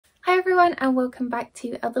everyone and welcome back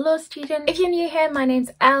to Elle the Law Student. If you're new here, my name's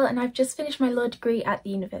Elle and I've just finished my law degree at the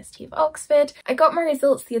University of Oxford. I got my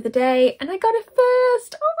results the other day and I got a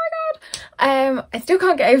first. Oh my god. I still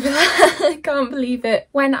can't get over that. I can't believe it.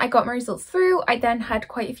 When I got my results through, I then had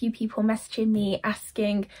quite a few people messaging me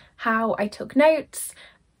asking how I took notes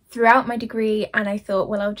throughout my degree, and I thought,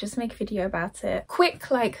 well, I'll just make a video about it. Quick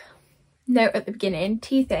note at the beginning,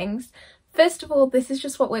 two things. First of all, this is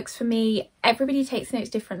just what works for me. Everybody takes notes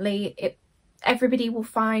differently. Everybody will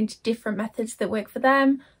find different methods that work for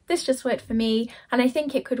them. This just worked for me, and I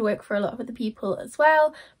think it could work for a lot of other people as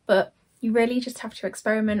well, but you really just have to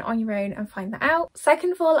experiment on your own and find that out.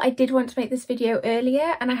 Second of all, I did want to make this video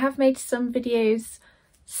earlier, and I have made some videos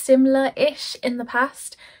similar-ish in the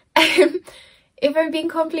past. If I'm being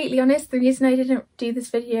completely honest, the reason I didn't do this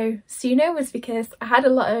video sooner was because I had a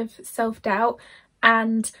lot of self-doubt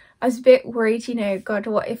and I was a bit worried, you know, God,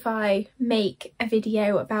 what if I make a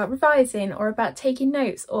video about revising or about taking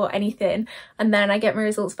notes or anything, and then I get my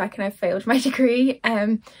results back and I've failed my degree?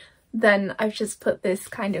 Then I've just put this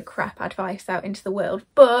kind of crap advice out into the world.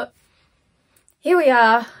 But here we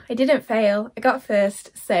are. I didn't fail. I got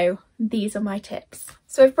first, so these are my tips.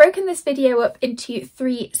 So I've broken this video up into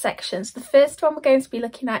 3 sections. The first one we're going to be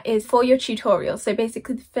looking at is for your tutorial. So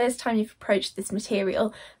basically the first time you've approached this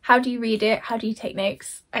material, how do you read it, how do you take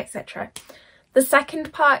notes, etc. The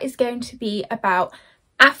second part is going to be about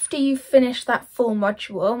after you've finished that full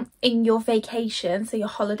module in your vacation, so your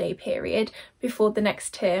holiday period before the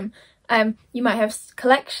next term. You might have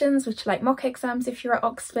collections, which are like mock exams if you're at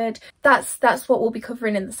Oxford. That's what we'll be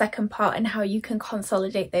covering in the second part, and how you can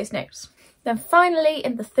consolidate those notes. Then finally,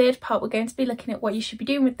 in the third part, we're going to be looking at what you should be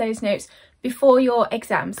doing with those notes before your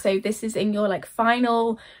exam. So this is in your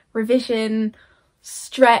final revision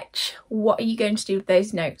stretch. What are you going to do with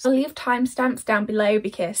those notes? I'll leave timestamps down below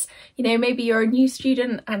because, you know, maybe you're a new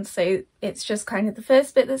student and so it's just kind of the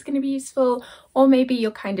first bit that's going to be useful, or maybe you're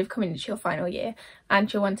kind of coming into your final year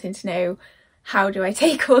and you're wanting to know, how do I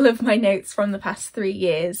take all of my notes from the past 3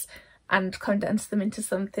 years and condense them into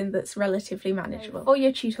something that's relatively manageable for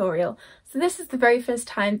your tutorial. So this is the very first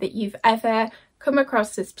time that you've ever come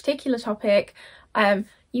across this particular topic.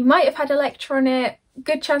 You might have had a lecture on it.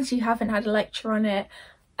 Good chance you haven't had a lecture on it.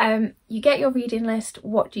 You get your reading list.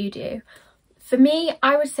 What do you do? For me,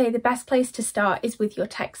 I would say the best place to start is with your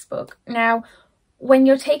textbook. Now, when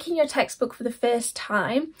you're taking your textbook for the first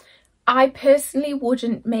time, I personally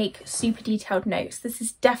wouldn't make super detailed notes. This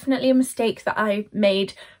is definitely a mistake that I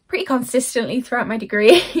made pretty consistently throughout my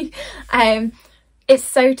degree. It's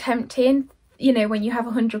so tempting, you know, when you have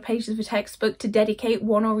 100 pages of a textbook, to dedicate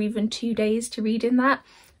 1 or even 2 days to reading that.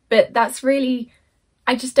 But that's really,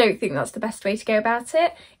 I just don't think that's the best way to go about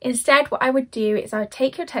it. Instead, what I would do is I would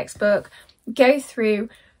take your textbook, go through,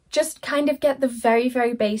 just kind of get the very,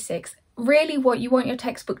 very basics. Really what you want your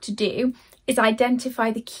textbook to do is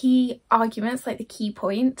identify the key arguments, like the key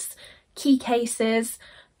points, key cases,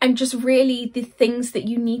 and just really the things that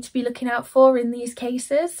you need to be looking out for in these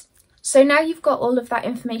cases. So now you've got all of that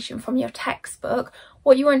information from your textbook,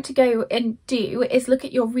 what you want to go and do is look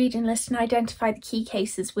at your reading list and identify the key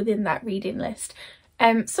cases within that reading list.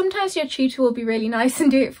 Sometimes your tutor will be really nice and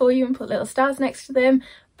do it for you and put little stars next to them,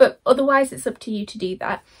 but otherwise it's up to you to do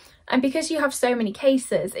that. And because you have so many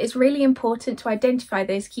cases, it's really important to identify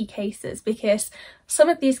those key cases, because some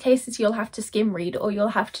of these cases you'll have to skim read or you'll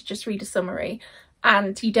have to just read a summary,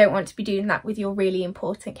 and you don't want to be doing that with your really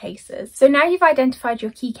important cases. So now you've identified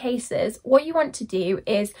your key cases, what you want to do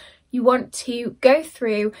is you want to go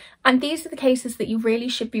through, and these are the cases that you really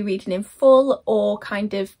should be reading in full or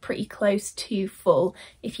kind of pretty close to full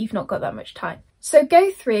if you've not got that much time. So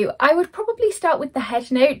go through, I would probably start with the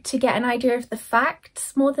head note to get an idea of the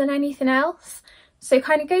facts more than anything else. So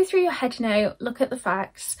kind of go through your head note, look at the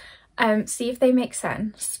facts, see if they make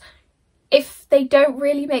sense. If they don't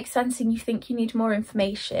really make sense and you think you need more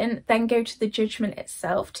information, then go to the judgment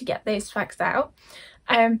itself to get those facts out.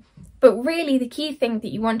 But really the key thing that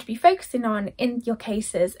you want to be focusing on in your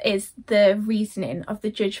cases is the reasoning of the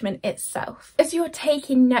judgment itself. As you're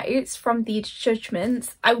taking notes from these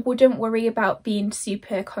judgments, I wouldn't worry about being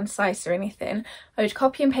super concise or anything. I would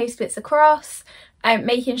copy and paste bits across,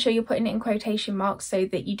 making sure you're putting it in quotation marks so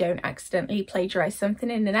that you don't accidentally plagiarise something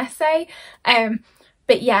in an essay.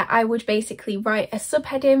 But yeah, I would basically write a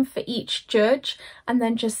subheading for each judge and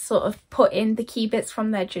then just sort of put in the key bits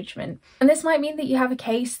from their judgment. And this might mean that you have a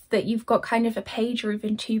case that you've got kind of a page or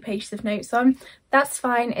even 2 pages of notes on. That's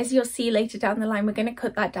fine. As you'll see later down the line, we're going to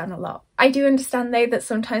cut that down a lot. I do understand though that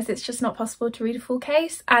sometimes it's just not possible to read a full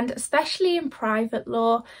case, and especially in private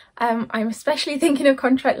law, I'm especially thinking of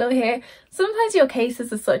contract law here, sometimes your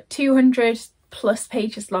cases are sort of 200 plus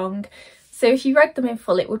pages long. So if you read them in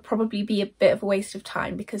full, it would probably be a bit of a waste of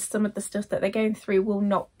time because some of the stuff that they're going through will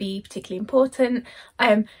not be particularly important.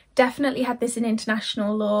 Definitely had this in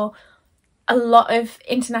international law. A lot of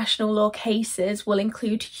international law cases will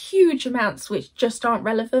include huge amounts which just aren't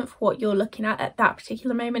relevant for what you're looking at that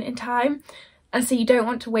particular moment in time. And so you don't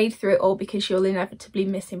want to wade through it all because you'll inevitably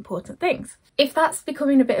miss important things. If that's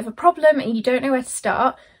becoming a bit of a problem and you don't know where to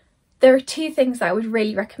start, there are two things that I would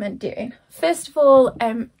really recommend doing. First of all,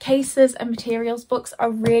 cases and materials books are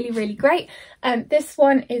really great. This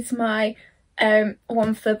one is my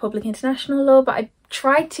one for public international law, but I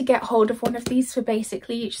tried to get hold of one of these for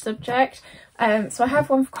basically each subject. So I have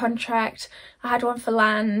one for contract, I had one for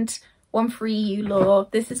land, one for EU law.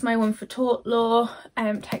 This is my one for tort law,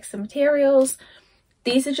 text and materials.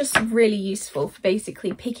 These are just really useful for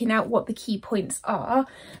basically picking out what the key points are,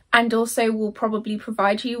 and also will probably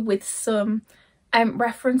provide you with some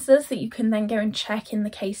references that you can then go and check in the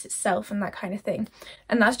case itself and that kind of thing.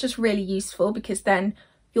 And that's just really useful because then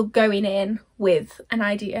you're going in with an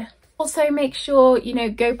idea. Also make sure, you know,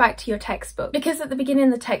 go back to your textbook, because at the beginning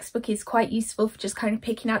the textbook is quite useful for just kind of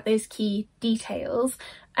picking out those key details.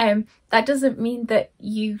 That doesn't mean that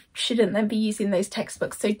you shouldn't then be using those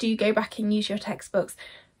textbooks, so do go back and use your textbooks,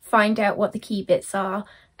 find out what the key bits are,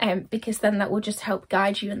 because then that will just help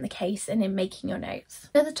guide you in the case and in making your notes.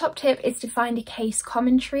 Another top tip is to find a case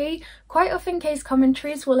commentary. Quite often case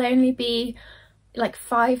commentaries will only be like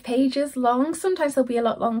 5 pages long, sometimes they'll be a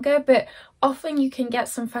lot longer, but often you can get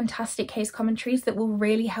some fantastic case commentaries that will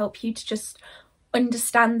really help you to just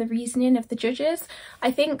understand the reasoning of the judges.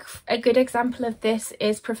 I think a good example of this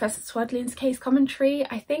is Professor Swadlin's case commentary,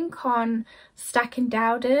 I think on Stack and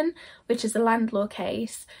Dowden, which is a land law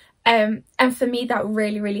case. And for me that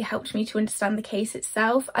really helped me to understand the case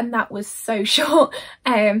itself, and that was so short.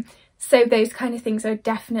 So those kind of things are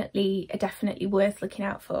definitely worth looking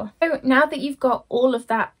out for. So now that you've got all of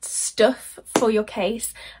that stuff for your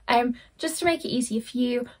case, just to make it easier for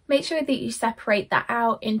you, make sure that you separate that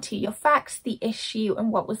out into your facts, the issue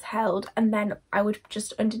and what was held, and then I would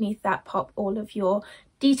just underneath that pop all of your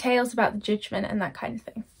details about the judgment and that kind of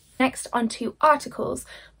thing. Next, on to articles.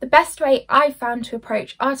 The best way I found to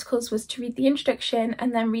approach articles was to read the introduction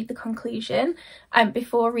and then read the conclusion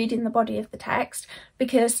before reading the body of the text,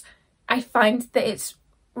 because I find that it's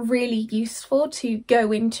really useful to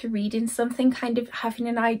go into reading something kind of having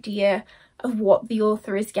an idea of what the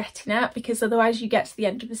author is getting at, because otherwise you get to the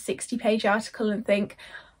end of a 60-page article and think,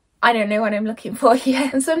 I don't know what I'm looking for here.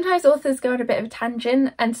 And sometimes authors go on a bit of a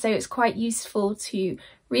tangent, and so it's quite useful to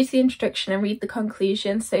read the introduction and read the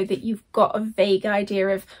conclusion so that you've got a vague idea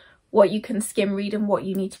of what you can skim read and what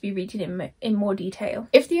you need to be reading in more detail.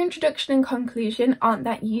 If the introduction and conclusion aren't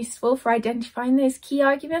that useful for identifying those key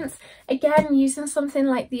arguments, again, using something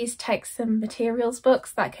like these texts and materials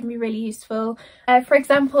books, that can be really useful. For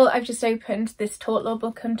example, I've just opened this tort law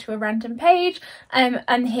book onto a random page,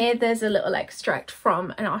 and here there's a little extract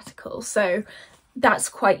from an article. So that's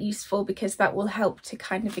quite useful because that will help to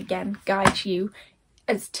kind of, again, guide you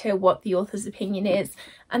as to what the author's opinion is,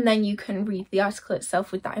 and then you can read the article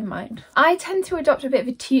itself with that in mind. I tend to adopt a bit of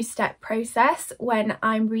a two-step process when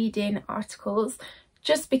I'm reading articles,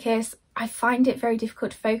 just because I find it very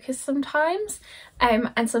difficult to focus sometimes,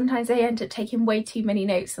 and sometimes I end up taking way too many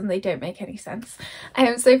notes and they don't make any sense.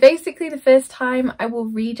 So basically the first time I will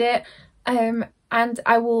read it, and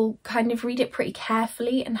I will kind of read it pretty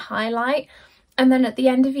carefully and highlight, and then at the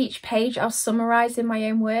end of each page I'll summarise in my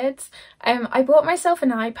own words. I bought myself an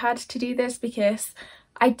iPad to do this because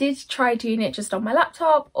I did try doing it just on my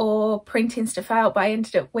laptop or printing stuff out, but I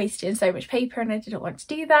ended up wasting so much paper and I didn't want to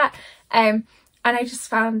do that. And I just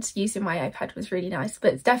found using my iPad was really nice,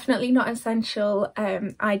 but it's definitely not essential.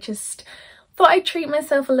 I just thought I'd treat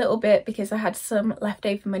myself a little bit because I had some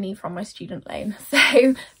leftover money from my student loan.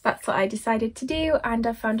 So that's what I decided to do, and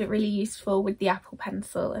I found it really useful with the Apple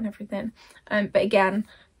Pencil and everything. But again,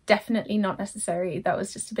 definitely not necessary. That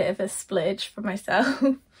was just a bit of a splurge for myself.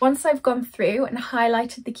 Once I've gone through and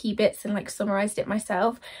highlighted the key bits and like summarised it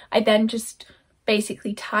myself, I then just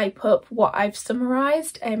basically type up what I've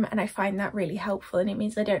summarised, and I find that really helpful, and it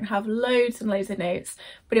means I don't have loads and loads of notes,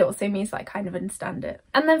 but it also means that I kind of understand it.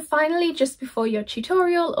 And then finally, just before your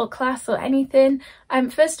tutorial or class or anything,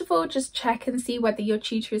 first of all just check and see whether your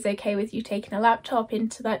tutor is okay with you taking a laptop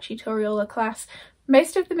into that tutorial or class.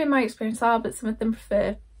 Most of them in my experience are, but some of them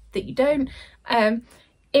prefer that you don't.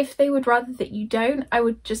 If they would rather that you don't, I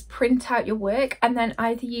would just print out your work and then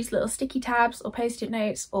either use little sticky tabs or post-it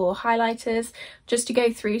notes or highlighters just to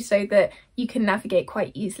go through so that you can navigate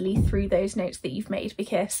quite easily through those notes that you've made,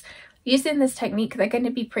 because using this technique, they're going to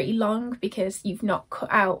be pretty long because you've not cut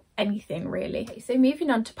out anything really. Okay, so moving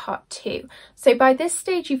on to part 2. So by this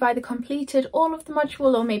stage you've either completed all of the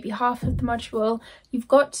module or maybe half of the module. You've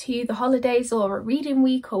got to the holidays or a reading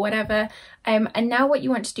week or whatever, and now what you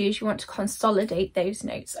want to do is you want to consolidate those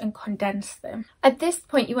notes and condense them. At this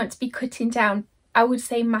point you want to be cutting down, I would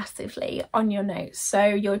say, massively on your notes. So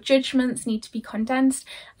your judgments need to be condensed,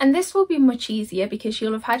 and this will be much easier because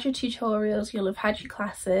you'll have had your tutorials, you'll have had your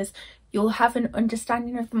classes, you'll have an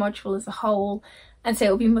understanding of the module as a whole, and so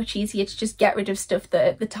it'll be much easier to just get rid of stuff that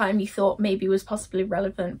at the time you thought maybe was possibly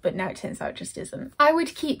relevant but now it turns out just isn't. I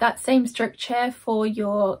would keep that same structure for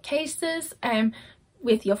your cases,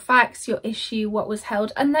 with your facts, your issue, what was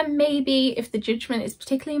held, and then maybe if the judgment is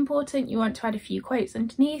particularly important you want to add a few quotes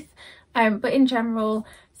underneath. But in general,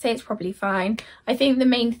 say it's probably fine. I think the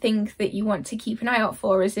main thing that you want to keep an eye out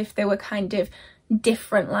for is if there were kind of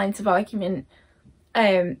different lines of argument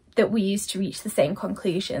that we use to reach the same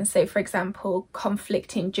conclusion. So for example,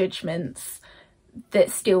 conflicting judgments that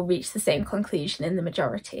still reach the same conclusion in the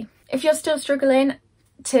majority. If you're still struggling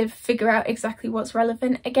to figure out exactly what's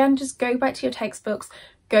relevant, again, just go back to your textbooks,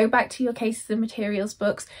 go back to your cases and materials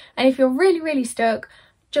books, and if you're really stuck,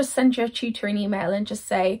 just send your tutor an email and just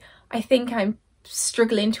say, I think I'm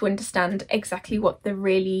struggling to understand exactly what the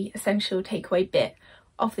really essential takeaway bit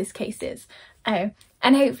of this case is.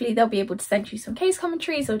 And hopefully they'll be able to send you some case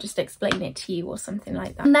commentaries or just explain it to you or something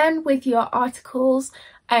like that. And then with your articles,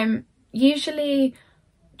 usually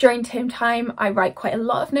during term time I write quite a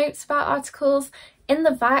lot of notes about articles. In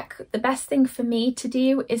the VAC, the best thing for me to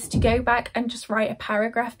do is to go back and just write a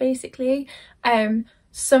paragraph basically,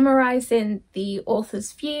 summarising the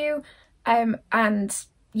author's view, and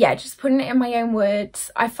yeah, just putting it in my own words.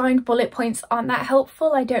 I find bullet points aren't that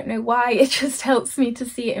helpful. I don't know why. It just helps me to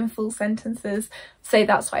see it in full sentences. So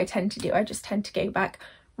that's what I tend to do. I just tend to go back,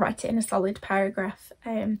 write it in a solid paragraph,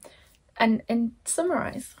 and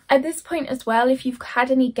summarise. At this point as well, if you've had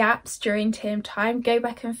any gaps during term time, go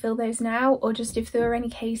back and fill those now, or just if there were any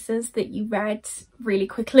cases that you read really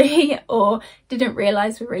quickly or didn't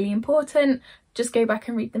realise were really important, just go back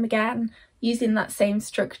and read them again, using that same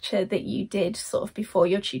structure that you did sort of before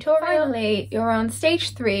your tutorial. Finally, you're on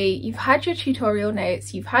stage 3, you've had your tutorial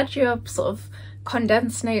notes, you've had your sort of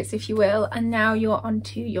condensed notes if you will, and now you're on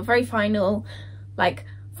to your very final, like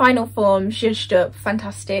final form, zhuzhed up,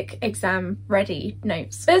 fantastic, exam ready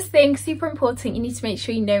notes. First thing, super important, you need to make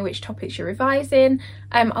sure you know which topics you're revising.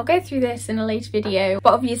 I'll go through this in a later video,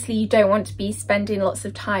 but obviously you don't want to be spending lots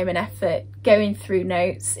of time and effort going through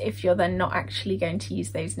notes if you're then not actually going to use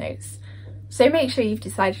those notes. So make sure you've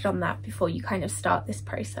decided on that before you kind of start this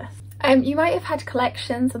process. You might have had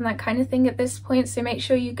collections and that kind of thing at this point, so make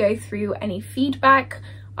sure you go through any feedback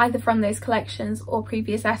either from those collections or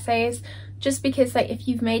previous essays, just because like if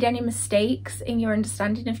you've made any mistakes in your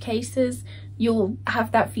understanding of cases, you'll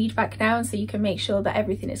have that feedback now, and so you can make sure that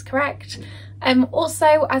everything is correct.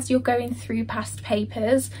 Also, as you're going through past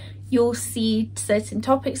papers, you'll see certain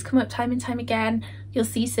topics come up time and time again. You'll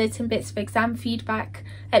see certain bits of exam feedback,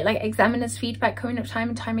 like examiners feedback coming up time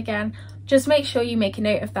and time again. Just make sure you make a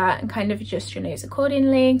note of that and kind of adjust your notes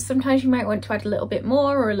accordingly. Sometimes you might want to add a little bit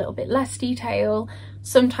more or a little bit less detail.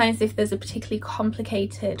 Sometimes if there's a particularly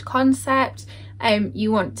complicated concept,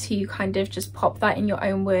 you want to kind of just pop that in your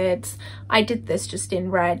own words. I did this just in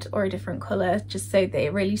red or a different colour just so that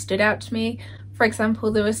it really stood out to me. For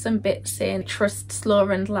example, there were some bits in trusts law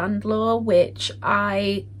and land law which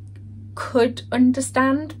I could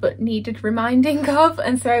understand but needed reminding of,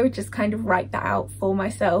 and so I would just kind of write that out for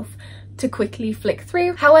myself to quickly flick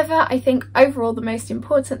through. However, I think overall the most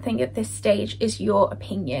important thing at this stage is your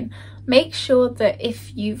opinion. Make sure that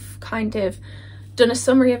if you've kind of done a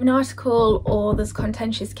summary of an article or there's a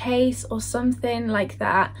contentious case or something like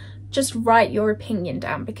that, just write your opinion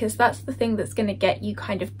down, because that's the thing that's going to get you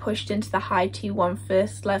kind of pushed into the high 2-1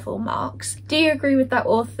 first level marks. Do you agree with that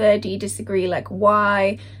author? Do you disagree? Like,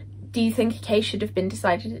 why? Do you think a case should have been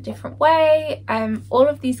decided a different way? All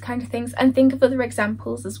of these kind of things, and think of other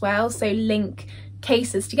examples as well. So link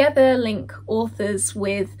cases together, link authors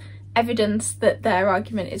with evidence that their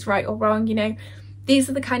argument is right or wrong. You know, these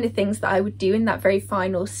are the kind of things that I would do in that very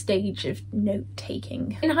final stage of note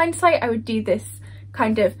taking. In hindsight, I would do this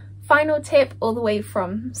kind of final tip all the way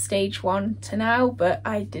from stage 1 to now, but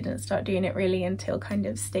I didn't start doing it really until kind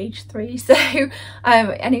of stage 3. So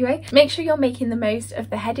anyway, make sure you're making the most of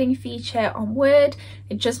the heading feature on Word.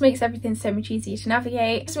 It just makes everything so much easier to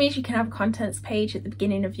navigate. It just means you can have a contents page at the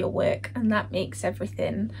beginning of your work, and that makes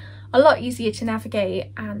everything a lot easier to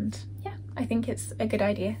navigate. And yeah, I think it's a good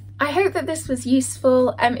idea. I hope that this was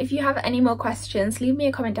useful. If you have any more questions, leave me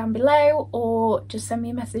a comment down below or just send me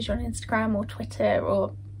a message on Instagram or Twitter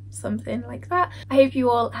or something like that. I hope you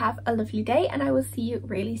all have a lovely day and I will see you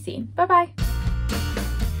really soon. Bye bye.